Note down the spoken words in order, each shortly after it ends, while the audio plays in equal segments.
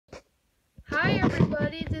Hi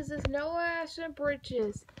everybody, this is Noah Ashton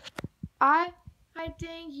Bridges. I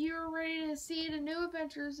think you're ready to see the new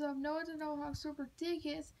adventures of Noah the Nohog Super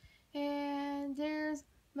Tickets, and there's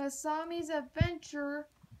Masami's adventure,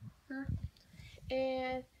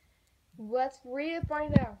 and let's read it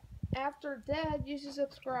right now. After that, you should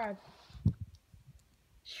subscribe.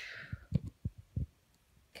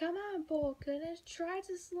 Come on, Bull Goodness, try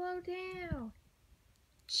to slow down.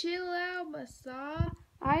 Chill out, Masa.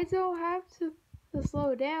 I don't have to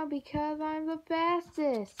slow down because I'm the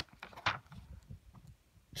fastest.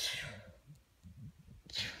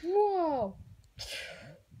 Whoa!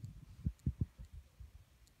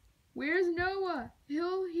 Where's Noah?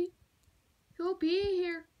 He'll be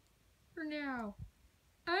here for now.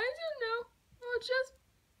 I don't know.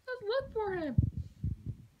 Let's look for him.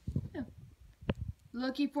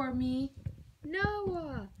 Looking for me,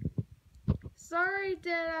 Noah. Sorry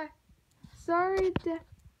that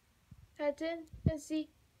I didn't see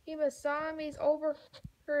Masami's over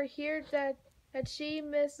her here that she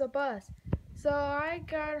missed the bus. So I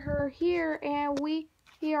got her here and we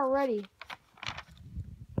are ready.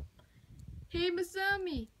 Hey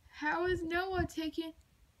Masami, how is Noah taking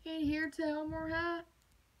in here to help her out?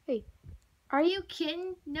 Hey, are you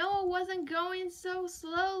kidding? Noah wasn't going so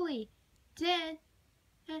slowly. Then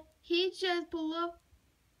he just blew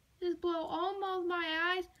almost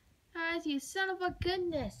my eyes, you son of a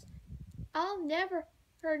goodness. I'll never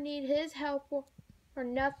need his help or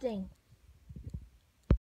nothing.